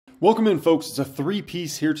Welcome in, folks. It's a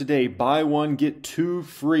three-piece here today. Buy one, get two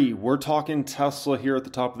free. We're talking Tesla here at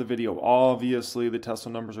the top of the video. Obviously, the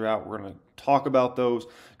Tesla numbers are out. We're going to talk about those,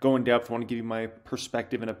 go in depth. I want to give you my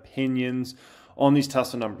perspective and opinions on these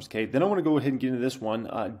Tesla numbers, okay? Then I want to go ahead and get into this one.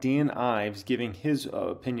 Dan Ives giving his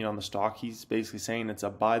opinion on the stock. He's basically saying it's a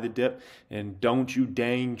buy the dip and don't you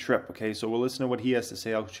dang trip, okay? So we'll listen to what he has to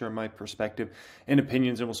say. I'll share my perspective and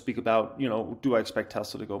opinions, and we'll speak about, do I expect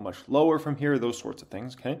Tesla to go much lower from here? Those sorts of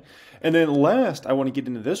things, okay? And then last, I want to get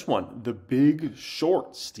into this one, the big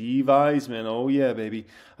short, Steve Eisman. Oh yeah, baby.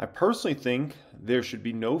 I personally think there should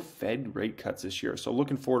be no Fed rate cuts this year. So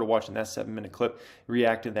looking forward to watching that 7-minute clip,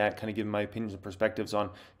 react to that, kind of giving my opinions and perspectives on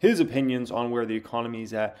his opinions on where the economy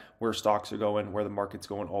is at, where stocks are going, where the market's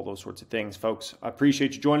going, all those sorts of things. Folks, I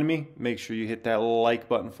appreciate you joining me. Make sure you hit that like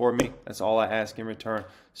button for me. That's all I ask in return.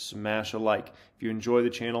 Smash a like. If you enjoy the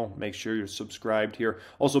channel, make sure you're subscribed here.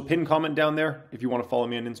 Also, pin comment down there. If you want to follow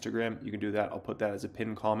me on Instagram, you can do that. I'll put that as a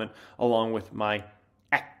pin comment along with my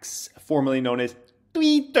X, formerly known as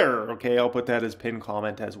Twitter. Okay, I'll put that as pinned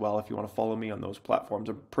comment as well if you want to follow me on those platforms.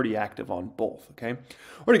 I'm pretty active on both, okay? All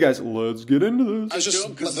right, guys, let's get into this. I was just,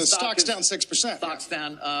 because the stock's down 6%. Stock's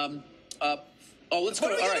down. Let's go.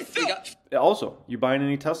 All right. Also, you buying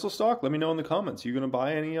any Tesla stock? Let me know in the comments. You going to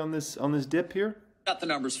buy any on this dip here? Got the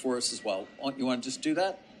numbers for us as well. You want to just do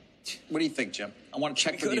that? What do you think, Jim? I want to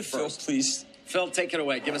check with you first. Phil, please. Phil, take it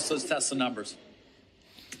away. Give us those Tesla numbers.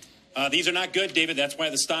 These are not good, David. That's why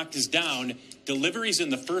the stock is down. Deliveries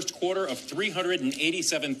in the first quarter of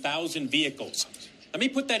 387,000 vehicles. Let me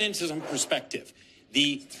put that into some perspective.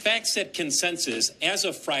 The FactSet consensus as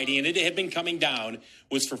of Friday, and it had been coming down,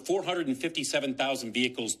 was for 457,000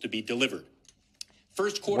 vehicles to be delivered.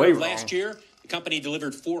 First quarter of last year, the company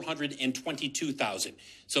delivered 422,000.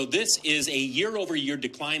 So this is a year-over-year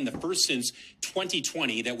decline, the first since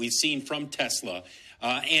 2020 that we've seen from Tesla.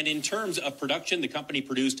 And in terms of production, the company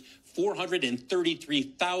produced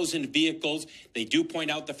 433,000 vehicles. They do point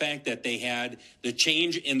out the fact that they had the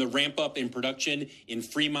change in the ramp up in production in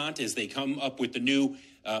Fremont as they come up with the new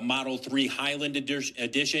Model 3 Highland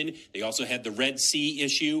edition. They also had the Red Sea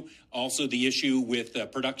issue, also the issue with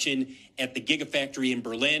production at the Gigafactory in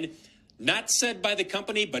Berlin. Not said by the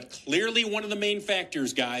company, but clearly one of the main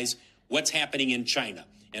factors, guys, what's happening in China.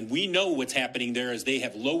 And we know what's happening there as they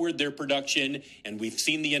have lowered their production, and we've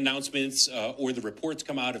seen the announcements or the reports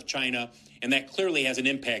come out of China, and that clearly has an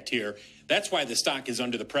impact here. That's why the stock is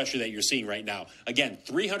under the pressure that you're seeing right now. Again,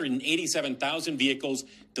 387,000 vehicles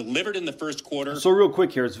delivered in the first quarter. So real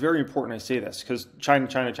quick here, it's very important I say this because China,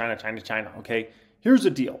 okay? Here's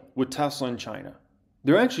the deal with Tesla and China.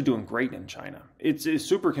 They're actually doing great in China. It's a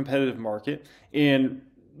super competitive market, and,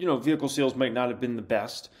 vehicle sales might not have been the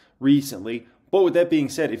best recently. But with that being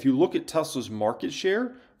said, if you look at Tesla's market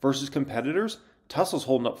share versus competitors, Tesla's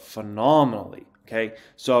holding up phenomenally, okay?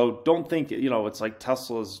 So don't think, it's like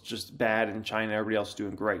Tesla's just bad in China, everybody else is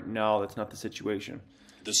doing great. No, that's not the situation.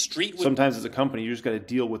 The street sometimes as a company, you just got to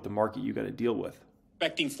deal with the market you got to deal with.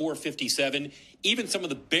 Expecting 457. Even some of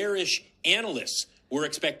the bearish analysts were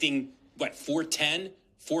expecting, 410,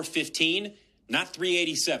 415, not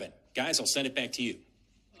 387. Guys, I'll send it back to you.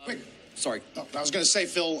 Quick. Sorry. Oh, I was going to say,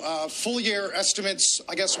 Phil, full year estimates,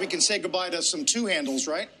 I guess we can say goodbye to some two handles,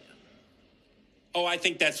 right? Oh, I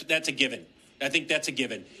think that's a given. I think that's a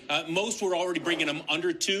given. Most were already bringing them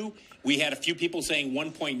under 2. We had a few people saying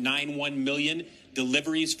 1.91 million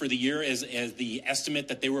deliveries for the year as the estimate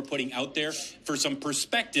that they were putting out there. For some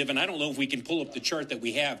perspective, and I don't know if we can pull up the chart that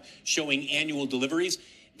we have showing annual deliveries,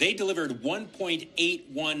 they delivered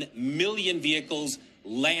 1.81 million vehicles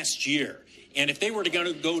last year. And if they were to go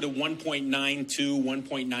to 1.92,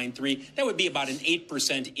 1.93, that would be about an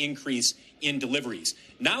 8% increase in deliveries.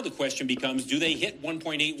 Now the question becomes, do they hit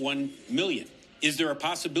 1.81 million? Is there a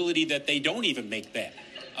possibility that they don't even make that?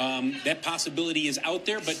 That possibility is out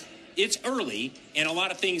there, but it's early, and a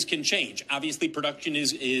lot of things can change. Obviously, production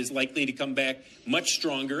is likely to come back much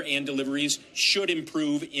stronger, and deliveries should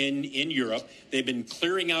improve in Europe. They've been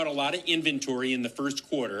clearing out a lot of inventory in the first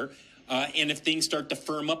quarter, and if things start to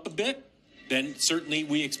firm up a bit, then certainly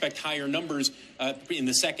we expect higher numbers in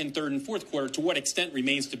the second, third, and fourth quarter. To what extent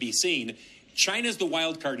remains to be seen. China's the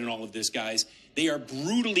wild card in all of this, guys. They are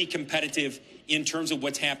brutally competitive in terms of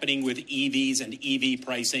what's happening with EVs and EV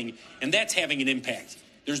pricing, and that's having an impact.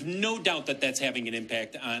 There's no doubt that that's having an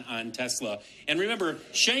impact on Tesla. And remember,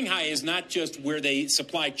 Shanghai is not just where they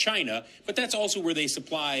supply China, but that's also where they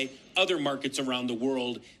supply other markets around the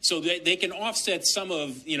world, so that they can offset some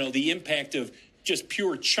of the impact of just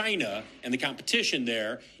pure China and the competition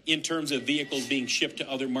there in terms of vehicles being shipped to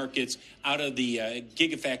other markets out of the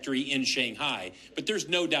gigafactory in Shanghai. But there's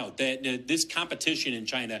no doubt that this competition in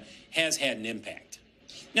China has had an impact.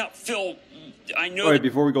 Now, Phil, I know... All right,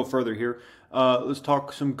 before we go further here, let's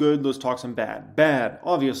talk some good, let's talk some bad. Bad,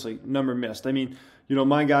 obviously, number missed. I mean, you know,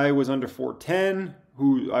 my guy was under 410,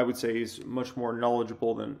 who I would say is much more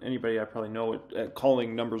knowledgeable than anybody I probably know at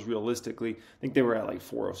calling numbers realistically. I think they were at like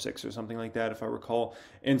 406 or something like that, if I recall.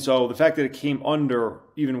 And so the fact that it came under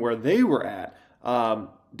even where they were at,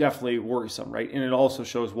 definitely worrisome, right? And it also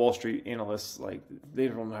shows Wall Street analysts, like, they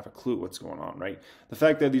don't have a clue what's going on, right? The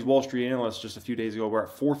fact that these Wall Street analysts just a few days ago were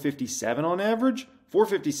at 457 on average,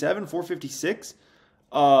 457, 456,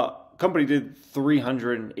 company did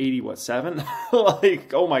 387.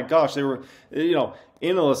 Like, oh my gosh, they were, you know,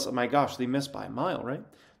 analysts, oh my gosh, they missed by a mile, right?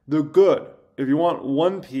 The good, if you want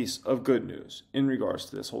one piece of good news in regards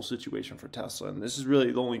to this whole situation for Tesla, and this is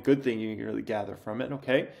really the only good thing you can really gather from it,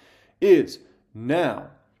 okay, is now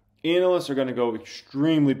analysts are going to go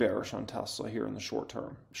extremely bearish on Tesla here in the short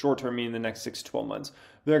term. Short term meaning the next 6 to 12 months.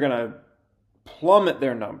 They're going to plummet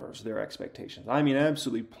their numbers, their expectations. I mean,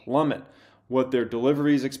 absolutely plummet what their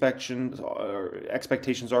deliveries expectations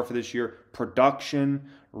are for this year, production,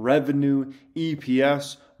 revenue,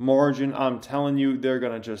 EPS, margin. I'm telling you, they're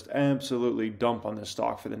going to just absolutely dump on this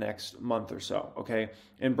stock for the next month or so, okay,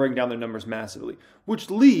 and bring down their numbers massively, which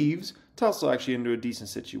leaves Tesla actually into a decent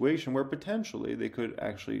situation where potentially they could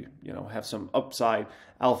actually, you know, have some upside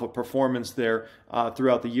alpha performance there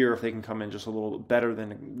throughout the year if they can come in just a little better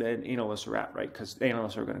than analysts are at, right? Because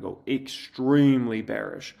analysts are going to go extremely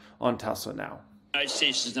bearish on Tesla now. The United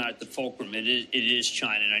States is not at the fulcrum. It is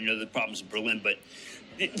China, and I know the problem's in Berlin, but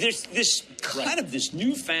there's this kind of this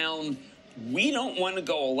newfound, we don't want to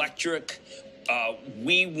go electric,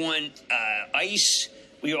 we want ICE.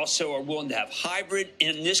 We also are willing to have hybrid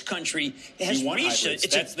in this country. It has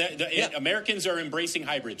reached Americans are embracing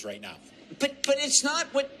hybrids right now. But it's not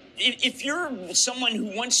what. If you're someone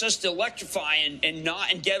who wants us to electrify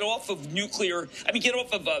and get off of nuclear, I mean,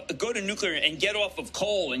 go to nuclear and get off of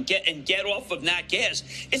coal and get off of nat gas,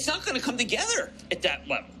 it's not going to come together at that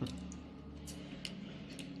level.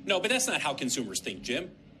 No, but that's not how consumers think,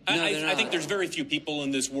 Jim. No, I think there's very few people in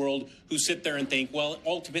this world who sit there and think, well,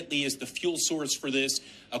 ultimately, is the fuel source for this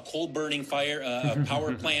a coal-burning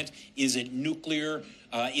power plant? Is it nuclear?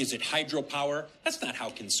 Is it hydropower? That's not how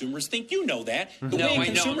consumers think. You know that. The way a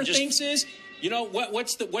consumer thinks is, you know,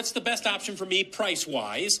 what's the best option for me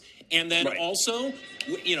price-wise? And then also,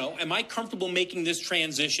 you know, am I comfortable making this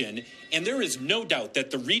transition? And there is no doubt that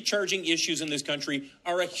the recharging issues in this country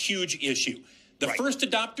are a huge issue. The first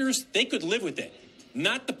adopters, they could live with it.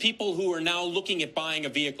 Not the people who are now looking at buying a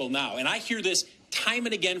vehicle now. And I hear this time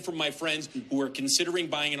and again from my friends who are considering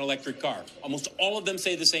buying an electric car. Almost all of them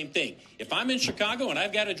say the same thing. If I'm in Chicago and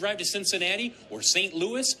I've got to drive to Cincinnati or St.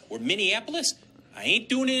 Louis or Minneapolis, I ain't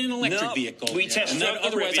doing it in an electric vehicle.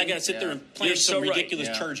 Otherwise, I got to sit there and plan some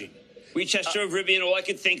ridiculous charging. We test drove Rivian. All I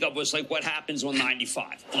could think of was like what happens on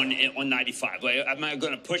 95. On 95, like, am I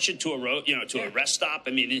going to push it to a road, you know, to a rest stop?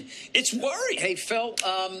 I mean, it's worrying. Hey, Phil.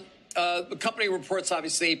 The company reports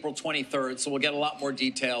obviously April 23rd, so we'll get a lot more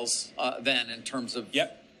details then in terms of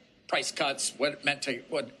price cuts, what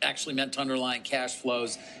actually meant to underlying cash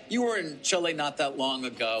flows. You were in Chile not that long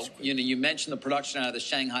ago. You know, you mentioned the production out of the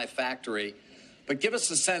Shanghai factory, but give us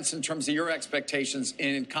a sense in terms of your expectations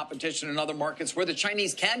in competition in other markets where the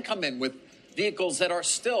Chinese can come in with vehicles that are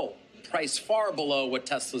still priced far below what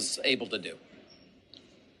Tesla's able to do.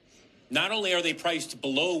 Not only are they priced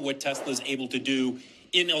below what Tesla's able to do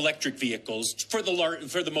in electric vehicles for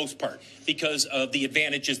the most part, because of the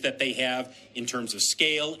advantages that they have in terms of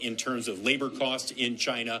scale, in terms of labor costs in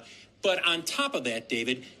China. But on top of that,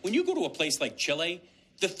 David, when you go to a place like Chile,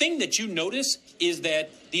 the thing that you notice is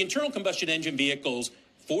that the internal combustion engine vehicles,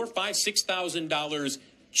 $4,000, $5,000, $6,000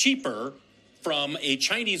 cheaper from a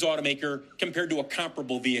Chinese automaker compared to a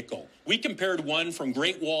comparable vehicle. We compared one from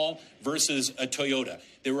Great Wall versus a Toyota.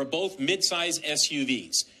 They were both mid-size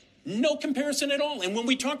SUVs. No comparison at all. And when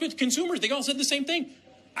we talked with consumers, they all said the same thing.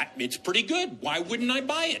 It's pretty good. Why wouldn't I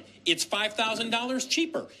buy it? It's $5,000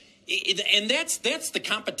 cheaper. And that's the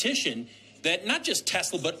competition that not just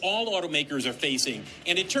Tesla, but all automakers are facing.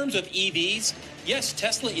 And in terms of EVs, yes,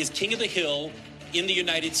 Tesla is king of the hill in the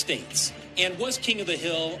United States and was king of the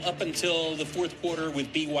hill up until the fourth quarter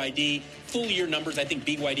with BYD. Full year numbers, I think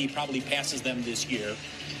BYD probably passes them this year.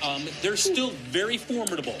 They're still very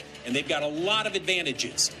formidable, and they've got a lot of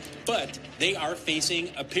advantages. But they are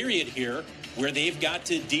facing a period here where they've got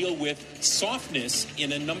to deal with softness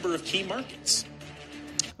in a number of key markets.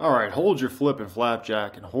 All right, hold your flippin'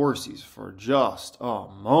 flapjack and horsies for just a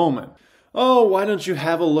moment. Oh, why don't you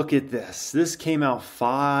have a look at this? This came out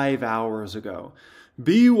 5 hours ago.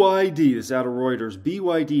 BYD, this is out of Reuters,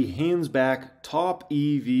 BYD hands back top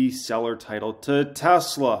EV seller title to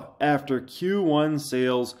Tesla after Q1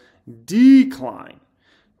 sales decline.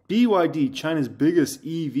 BYD, China's biggest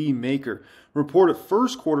EV maker, reported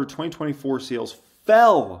first quarter 2024 sales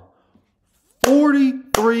fell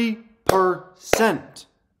 43%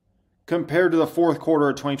 compared to the fourth quarter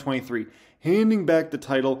of 2023, handing back the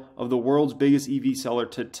title of the world's biggest EV seller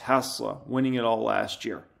to Tesla, winning it all last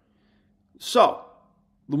year. So,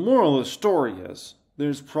 the moral of the story is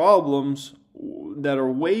there's problems that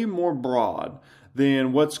are way more broad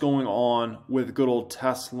than what's going on with good old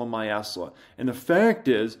Tesla Tesla. And the fact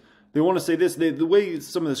is, they want to say this, the way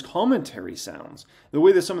some of this commentary sounds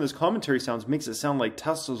makes it sound like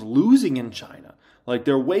Tesla's losing in China. Like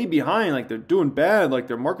they're way behind, like they're doing bad, like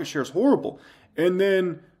their market share is horrible. And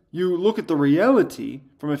then you look at the reality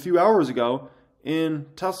from a few hours ago in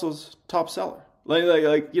Tesla's top seller.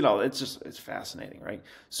 It's fascinating, right?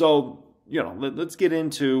 So, let's get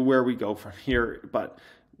into where we go from here. But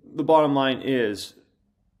the bottom line is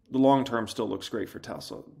the long term still looks great for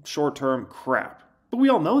Tesla. Short term, crap. But we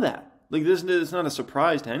all know that. Like, this is not a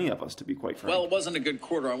surprise to any of us, to be quite frank. Well, it wasn't a good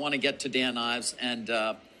quarter. I want to get to Dan Ives and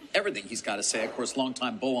everything he's got to say. Of course,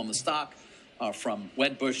 longtime bull on the stock from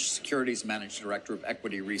Wedbush Securities, Managing Director of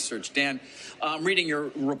Equity Research. Dan, I'm reading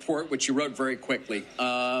your report, which you wrote very quickly.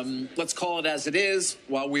 Let's call it as it is.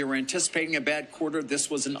 While we were anticipating a bad quarter, this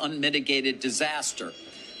was an unmitigated disaster.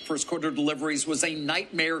 First quarter deliveries was a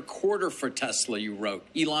nightmare quarter for Tesla, you wrote.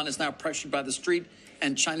 Elon is now pressured by the street,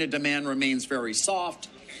 and China demand remains very soft.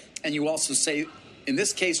 And you also say, in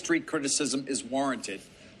this case, street criticism is warranted.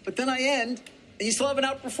 But then I end, and you still have an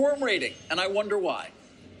outperform rating, and I wonder why.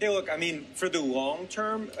 Hey, look, I mean, for the long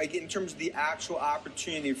term, like in terms of the actual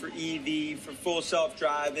opportunity for EV, for full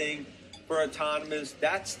self-driving, for autonomous,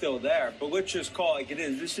 that's still there. But let's just call it like it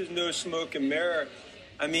is. This is no smoke and mirror.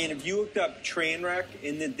 I mean, if you looked up train wreck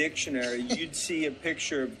in the dictionary, you'd see a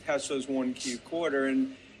picture of Tesla's 1Q quarter.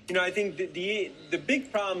 And, I think the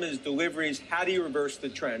big problem is deliveries. How do you reverse the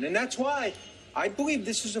trend? And that's why I believe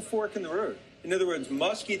this is a fork in the road. In other words,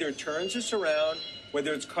 Musk either turns this around,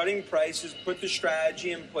 whether it's cutting prices, put the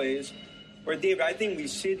strategy in place, or David, I think we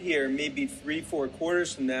sit here maybe 3-4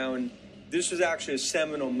 quarters from now, and this was actually a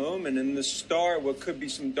seminal moment and the start of what could be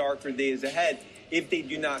some darker days ahead if they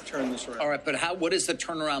do not turn this around. All right, but what does the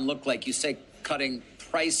turnaround look like? You say cutting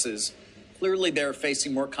prices. Clearly, they're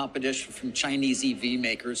facing more competition from Chinese EV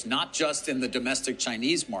makers, not just in the domestic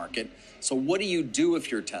Chinese market. So what do you do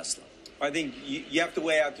if you're Tesla? I think you have to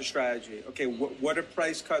lay out the strategy. Okay, what are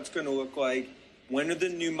price cuts going to look like? When are the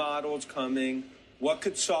new models coming? What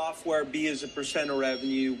could software be as a % of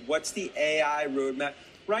revenue? What's the AI roadmap?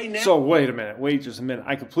 Right now. So wait a minute. Wait just a minute.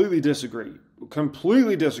 I completely disagree.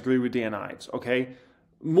 Completely disagree with Dan Ives, okay?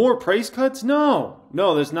 More price cuts? No,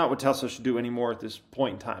 that's not what Tesla should do anymore at this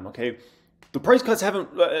point in time, okay? The price cuts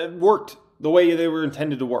haven't worked the way they were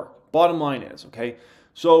intended to work. Bottom line is, okay?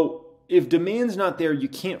 So if demand's not there, you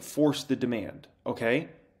can't force the demand, okay?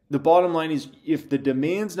 The bottom line is if the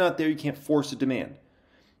demand's not there, you can't force the demand.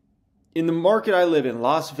 In the market I live in,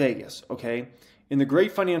 Las Vegas, okay, in the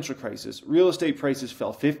great financial crisis, real estate prices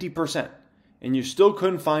fell 50%, and you still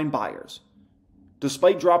couldn't find buyers,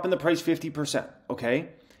 despite dropping the price 50%, okay?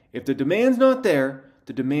 If the demand's not there,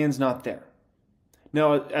 the demand's not there.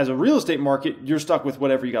 Now, as a real estate market, you're stuck with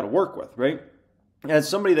whatever you got to work with, right? As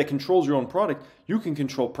somebody that controls your own product, you can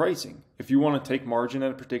control pricing. If you want to take margin at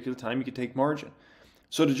a particular time, you can take margin.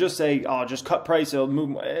 So to just say, oh, just cut price, it'll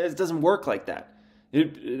move, it doesn't work like that.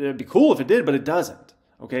 It'd be cool if it did, but it doesn't.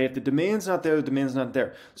 Okay, if the demand's not there, the demand's not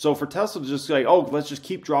there. So for Tesla to just say, oh, let's just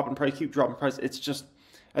keep dropping price, it's just,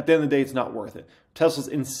 at the end of the day, it's not worth it. Tesla's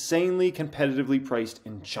insanely competitively priced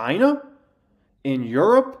in China, in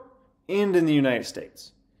Europe, and in the United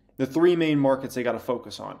States. The three main markets they got to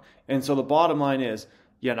focus on. And so the bottom line is,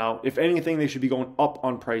 if anything, they should be going up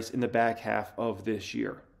on price in the back half of this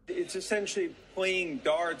year. It's essentially playing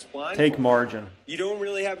darts blindfolded. Take margin. You don't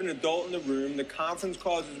really have an adult in the room. The conference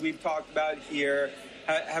calls, as we've talked about here,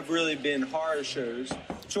 have really been horror shows.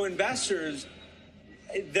 So investors,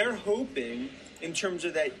 they're hoping in terms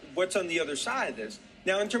of that, what's on the other side of this.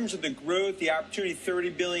 Now, in terms of the growth, the opportunity,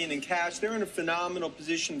 $30 billion in cash, they're in a phenomenal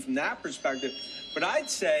position from that perspective. But I'd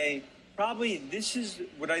say probably this is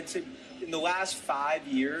what I'd say in the last 5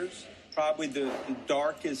 years, probably the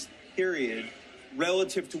darkest period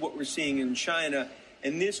relative to what we're seeing in China.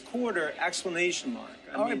 And this quarter, exclamation mark.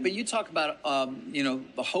 All right, but you talk about, the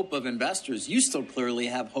hope of investors. You still clearly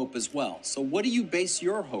have hope as well. So what do you base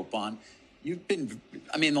your hope on? You've been,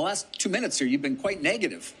 the last 2 minutes here, you've been quite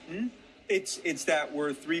negative. Mm-hmm. It's that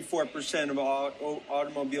we're 3-4% of all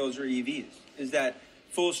automobiles are EVs. Is that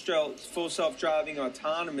full self-driving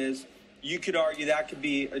autonomous? You could argue that could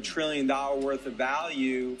be $1 trillion worth of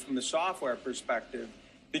value from a software perspective.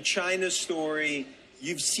 The China story,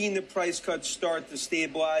 you've seen the price cuts start to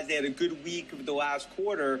stabilize. They had a good week of the last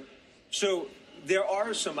quarter. So there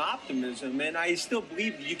are some optimism, and I still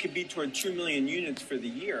believe you could be toward 2 million units for the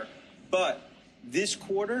year. But this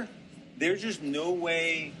quarter, there's just no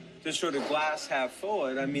way to sort of glass half full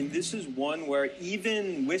it. This is one where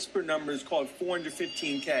even whisper numbers call it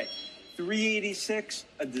 415K. 386,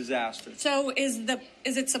 a disaster. So is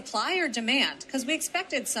it supply or demand? Because we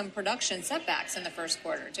expected some production setbacks in the first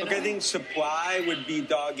quarter. I think supply would be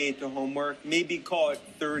dog ate the homework. Maybe call it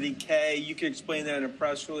 30K. You could explain that in a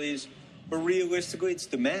press release. But realistically, it's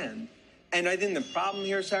demand. And I think the problem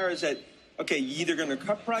here, Sarah, is that, you're either going to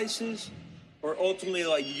cut prices or ultimately,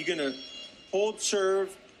 you're going to hold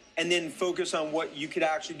serve and then focus on what you could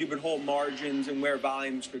actually do, but hold margins and where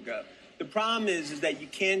volumes could go. The problem is that you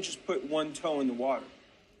can't just put one toe in the water.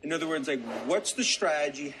 In other words, what's the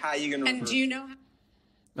strategy? How are you going to And do you know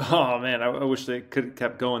Oh, man, I wish they could have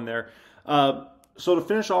kept going there. So to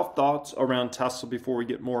finish off thoughts around Tesla before we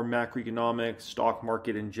get more macroeconomics, stock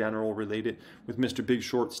market in general related with Mr. Big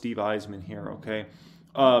Short, Steve Eisman here, okay?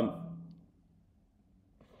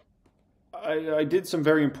 I did some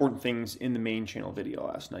very important things in the main channel video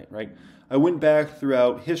last night, right? I went back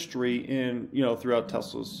throughout history throughout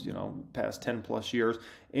Tesla's, past 10 plus years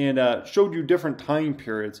and showed you different time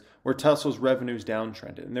periods where Tesla's revenues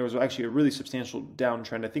downtrended. And there was actually a really substantial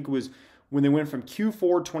downtrend. I think it was when they went from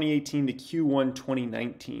Q4 2018 to Q1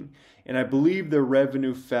 2019. And I believe their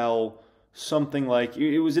revenue fell something like,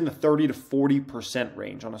 it was in the 30 to 40%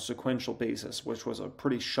 range on a sequential basis, which was a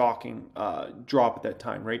pretty shocking drop at that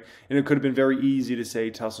time, right? And it could have been very easy to say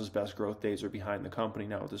Tesla's best growth days are behind the company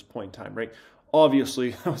now at this point in time, right?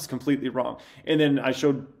 Obviously, I was completely wrong. And then I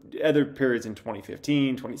showed other periods in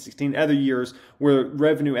 2015, 2016, other years where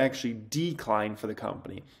revenue actually declined for the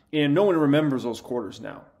company. And no one remembers those quarters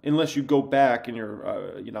now, unless you go back and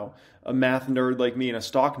you're, a math nerd like me and a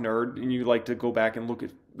stock nerd, and you like to go back and look at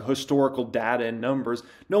historical data and numbers.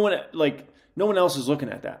 No one else is looking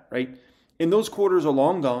at that, right? And those quarters are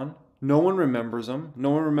long gone. No one remembers them. No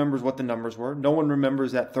one remembers what the numbers were. No one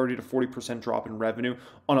remembers that 30 to 40% drop in revenue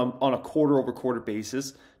on a quarter-over-quarter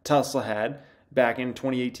basis Tesla had back in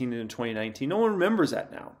 2018 and 2019. No one remembers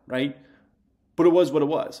that now, right? But it was what it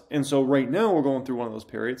was. And so right now we're going through one of those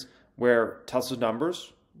periods where Tesla's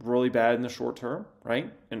numbers really bad in the short term,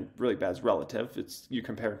 right? And really bad is relative. You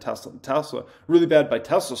compare Tesla to Tesla. Really bad by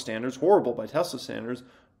Tesla standards, horrible by Tesla standards,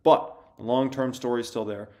 but the long-term story is still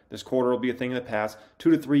there. This quarter will be a thing of the past.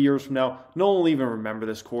 2 to 3 years from now, no one will even remember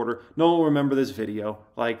this quarter. No one will remember this video.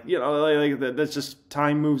 That's just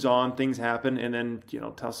time moves on, things happen, and then,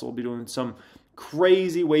 Tesla will be doing some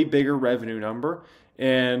crazy, way bigger revenue number.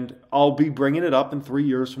 And I'll be bringing it up in 3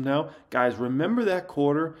 years from now. Guys, remember that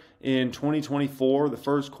quarter in 2024, the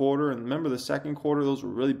first quarter, and remember the second quarter? Those were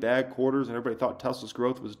really bad quarters, and everybody thought Tesla's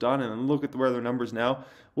growth was done. And then look at where their numbers now.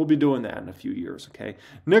 We'll be doing that in a few years, okay?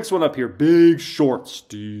 Next one up here, Big Short,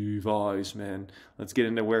 Steve Eisman. Let's get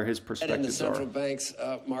into where his perspectives and the central bank's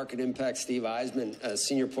market impact, Steve Eisman,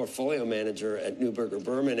 senior portfolio manager at Neuberger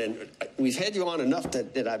Berman. And we've had you on enough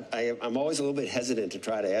that I'm always a little bit hesitant to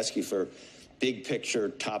try to ask you for big picture,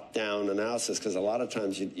 top-down analysis, because a lot of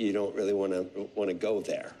times you don't really want to go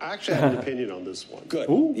there. I actually have an opinion on this one. Good.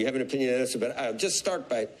 Ooh. You have an opinion on this, but I'll just start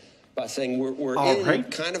by saying we're in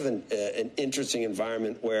right. kind of an interesting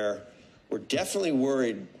environment where we're definitely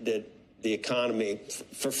worried that the economy,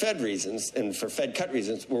 for Fed reasons and for Fed cut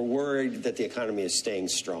reasons, we're worried that the economy is staying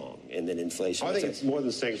strong and that inflation. I think it's more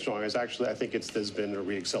than staying strong. I think there's been a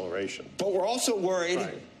reacceleration. But we're also worried.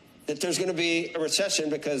 Right. That there's going to be a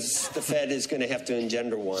recession because the Fed is going to have to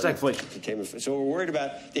engender one. So we're worried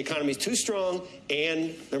about the economy's too strong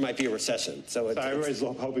and there might be a recession. So everybody's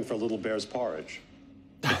hoping for a little bear's porridge.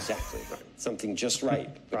 Exactly. Right. Something just right.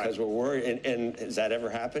 Because we're worried. And has that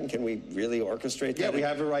ever happened? Can we really orchestrate that? Yeah, we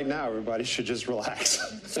have it right now. Everybody should just relax.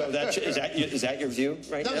 So is that your view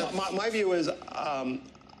right now? My view is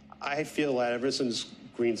I feel that ever since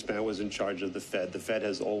Greenspan was in charge of the Fed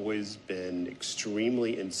has always been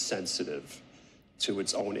extremely insensitive to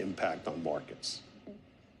its own impact on markets.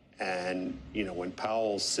 And, when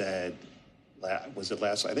Powell said, I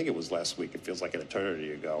think it was last week, it feels like an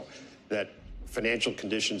eternity ago, that financial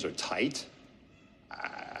conditions are tight,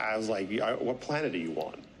 I was like, what planet are you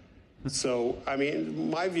on? So, I mean,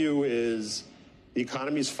 my view is the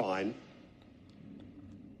economy's fine.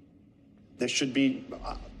 There should be,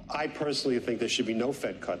 I personally think there should be no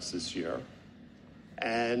Fed cuts this year.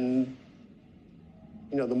 And,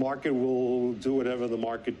 you know, the market will do whatever the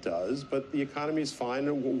market does, but the economy is fine.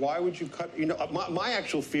 And why would you cut? You know, my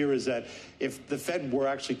actual fear is that if the Fed were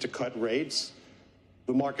actually to cut rates,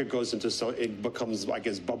 the market goes into it becomes, I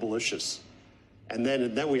guess, bubblicious. And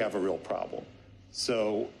then we have a real problem.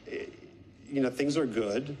 So, you know, things are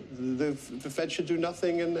good. The Fed should do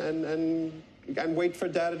nothing and wait for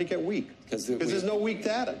data to get weak. Because there's no weak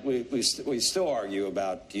data. We still argue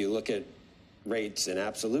about, do you look at rates in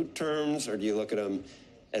absolute terms, or do you look at them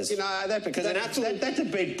as, you know, that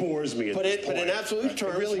debate bores me. But in absolute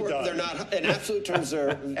terms, really does. They're not. In absolute terms,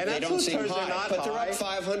 they don't seem high, but they're up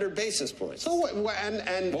 500 basis points. So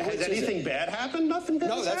and has anything bad happened? Nothing bad.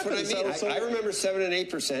 No, that's happened. What I mean. So I remember 7 and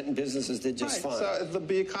 8%, and businesses did just fine. So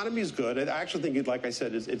the economy is good. I actually think, like I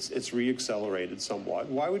said, it's re-accelerated somewhat.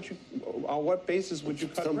 Why would you? On what basis would you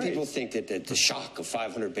cut Some rates? people think that the shock of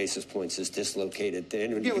 500 basis points is dislocated. Yeah,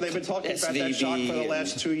 well, they've been talking about that shock for the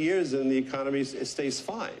last 2 years, and the economy stays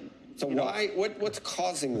fine. So what's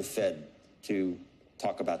causing the Fed to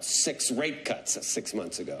talk about 6 rate cuts 6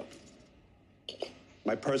 months ago?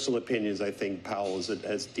 My personal opinion is I think Powell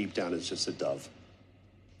is deep down is just a dove.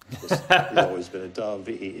 He's always been a dove.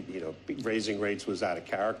 Raising rates was out of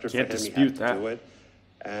character for him. Dispute he had to that. do it,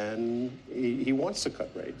 and he wants to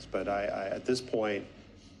cut rates. But I at this point,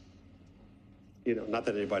 not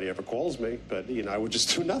that anybody ever calls me, but I would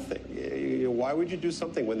just do nothing. Why would you do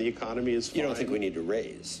something when the economy is fine? You don't think we need to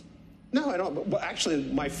raise? No, I don't. But actually,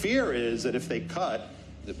 my fear is that if they cut,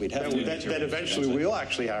 that eventually we'll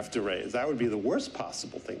actually have to raise. That would be the worst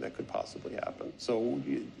possible thing that could possibly happen. So,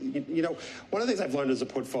 one of the things I've learned as a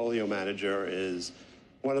portfolio manager is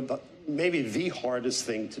maybe the hardest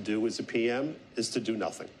thing to do as a PM is to do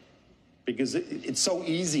nothing, because it's so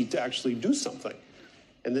easy to actually do something.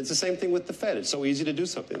 And it's the same thing with the Fed. It's so easy to do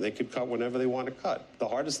something. They could cut whenever they want to cut. The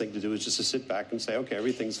hardest thing to do is just to sit back and say, okay,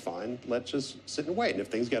 everything's fine. Let's just sit and wait. And if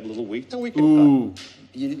things get a little weak, then we can cut.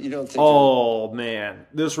 You don't think... Oh, man.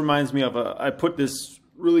 This reminds me of I put this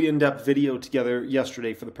really in-depth video together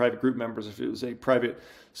yesterday for the private group members. If it was a private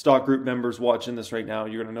stock group members watching this right now,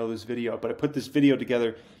 you're going to know this video. But I put this video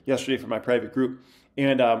together yesterday for my private group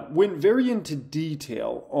and went very into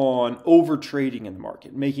detail on over-trading in the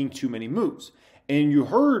market, making too many moves. And you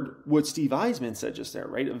heard what Steve Eisman said just there,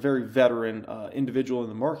 right? A very veteran individual in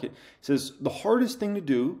the market. He says the hardest thing to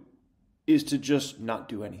do is to just not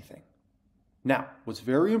do anything. Now, what's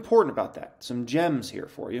very important about that, some gems here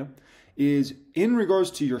for you, is in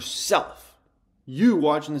regards to yourself, you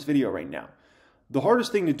watching this video right now, the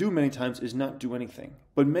hardest thing to do many times is not do anything.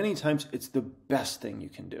 But many times it's the best thing you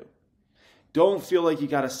can do. Don't feel like you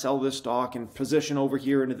got to sell this stock and position over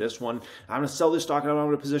here into this one. I'm going to sell this stock and I'm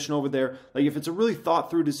going to position over there. Like if it's a really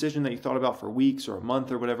thought through decision that you thought about for weeks or a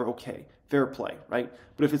month or whatever, okay, fair play, right?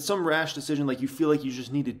 But if it's some rash decision, like you feel like you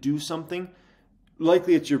just need to do something,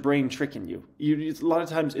 likely it's your brain tricking you. A lot of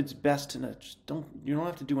times it's best to not, you don't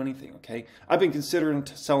have to do anything, okay? I've been considering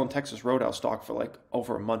selling Texas Roadhouse stock for like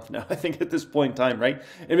over a month now, I think at this point in time, right?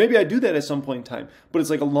 And maybe I do that at some point in time, but it's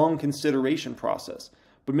like a long consideration process.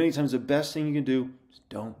 But many times the best thing you can do is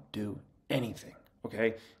don't do anything,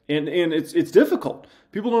 okay? And it's difficult.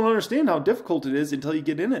 People don't understand how difficult it is until you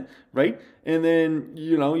get in it, right? And then,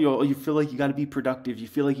 you feel like you got to be productive. You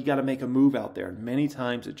feel like you got to make a move out there. And many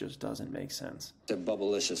times it just doesn't make sense. The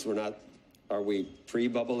bubblicious. Are we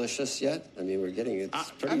pre-bubblicious yet? I mean, we're getting it.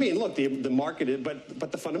 Look, the market,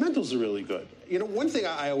 but the fundamentals are really good. One thing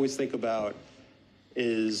I always think about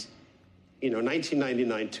is,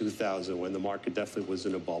 1999, 2000, when the market definitely was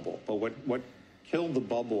in a bubble. But what killed the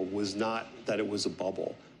bubble was not that it was a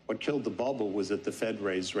bubble. What killed the bubble was that the Fed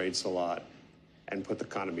raised rates a lot and put the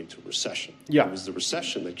economy into recession. Yeah. It was the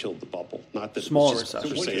recession that killed the bubble, not that small it was recession.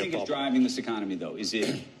 So what do you think is driving this economy, though? Is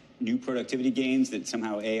it new productivity gains that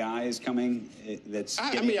somehow AI is coming? I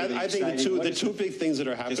think the two big things that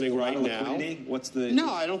are happening right now. No,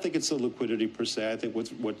 I don't think it's the liquidity per se. I think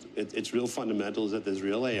it's real fundamentals, that there's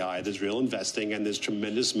real AI, there's real investing, and there's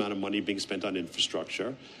tremendous amount of money being spent on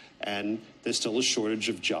infrastructure, and there's still a shortage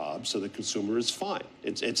of jobs, so the consumer is fine.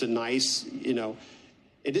 It's a nice,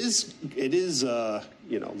 it is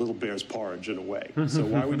little bear's porridge in a way. So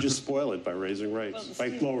why would you spoil it by raising rates, by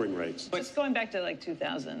lowering rates? But just going back to like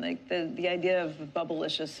 2000, like the idea of a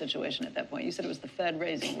bubblicious situation at that point, you said it was the Fed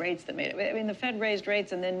raising rates that made it. I mean, the Fed raised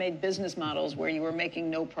rates and then made business models where you were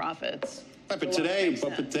making no profits. Right, but today,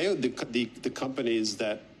 the companies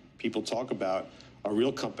that people talk about are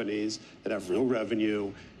real companies that have real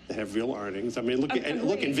revenue, that have real earnings. I mean, look,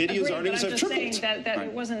 NVIDIA's earnings have tripled. I'm just saying that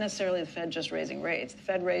it wasn't necessarily the Fed just raising rates. The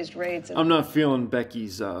Fed raised rates. And I'm not feeling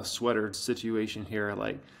Becky's sweater situation here.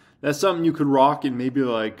 Like, that's something you could rock in maybe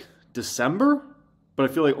like December, but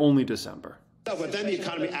I feel like only December. No, but then the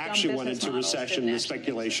economy actually went into recession and the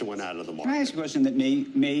speculation went out of the market. Can I ask a question that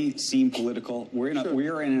may seem political? We're in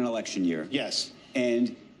an election year. Yes.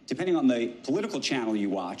 And depending on the political channel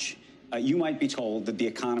you watch, you might be told that the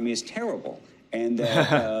economy is terrible and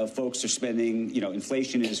that folks are spending,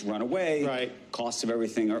 inflation has run away, right. Costs of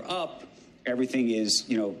everything are up, everything is,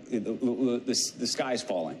 the sky's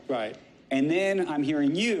falling. Right. And then I'm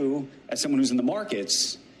hearing you, as someone who's in the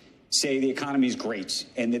markets, say the economy is great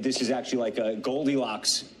and that this is actually like a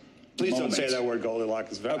Goldilocks. Please moment. Don't say that word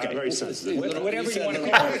Goldilocks. It's very sensitive. Whatever you want to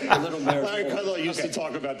call it. Larry Kudlow used to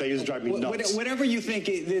talk about that. He used to drive me nuts. Whatever you think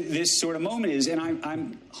this sort of moment is, and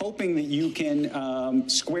I'm hoping that you can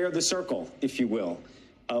square the circle, if you will,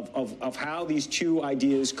 of how these two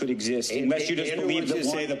ideas could exist, unless you just believe that one.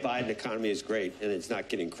 Say the Biden economy is great and it's not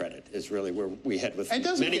getting credit is really where we head with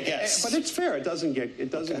many guests. But it's fair. It doesn't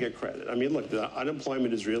get credit. I mean, look, the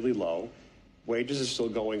unemployment is really low. Wages are still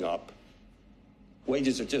going up.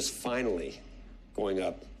 Wages are just finally going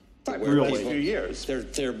up. For a few years.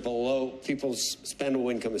 They're below, people's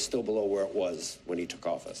spendable income is still below where it was when he took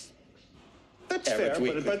office. That's fair,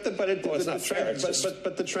 but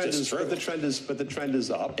the trend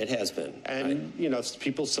is up. It has been, and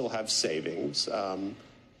people still have savings.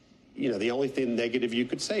 The only thing negative you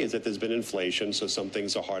could say is that there's been inflation, so some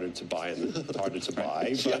things are harder to buy and harder to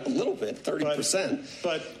buy. Yeah, a little bit, 30%.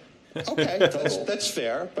 But okay, that's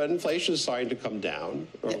fair. But inflation is starting to come down,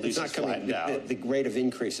 or at least it's flattened out. The rate of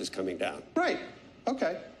increase is coming down. Right.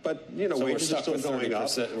 Okay. But, so wages are still going up.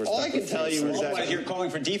 All I can tell you is that you're calling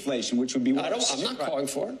for deflation, which would be worse. I'm not calling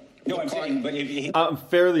for it. No, I'm saying, but I'm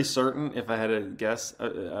fairly certain, if I had to guess,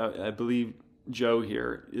 I believe Joe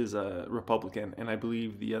here is a Republican, and I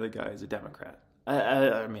believe the other guy is a Democrat.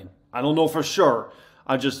 I mean, I don't know for sure.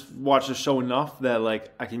 I just watch the show enough that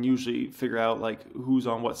I can usually figure out who's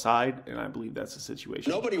on what side, and I believe that's the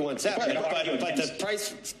situation. Nobody wants that,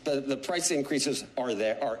 but the price increases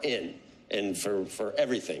are in. And for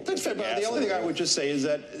everything. That's fair, but the only thing I would just say is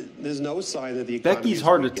that there's no sign that the economy Becky's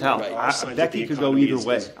hard to tell. Becky could go either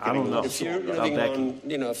way. I don't know. If you're living on,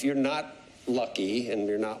 if you're not lucky and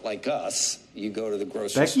you're not like us, you go to the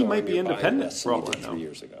grocery store. Becky might be independent for all I know. 3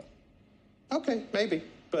 years ago. Okay, maybe.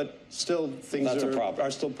 But still, things are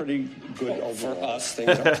still pretty good overall. For us,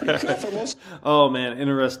 things are pretty good for most. Oh, man,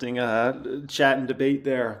 interesting chat and debate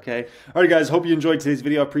there, okay? All right, guys, hope you enjoyed today's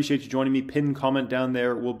video. I appreciate you joining me. Pinned comment down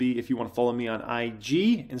there will be if you want to follow me on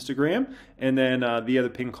IG, Instagram, and then the other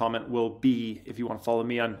pinned comment will be if you want to follow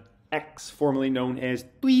me on X, formerly known as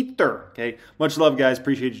Twitter, okay? Much love, guys.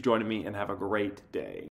 Appreciate you joining me, and have a great day.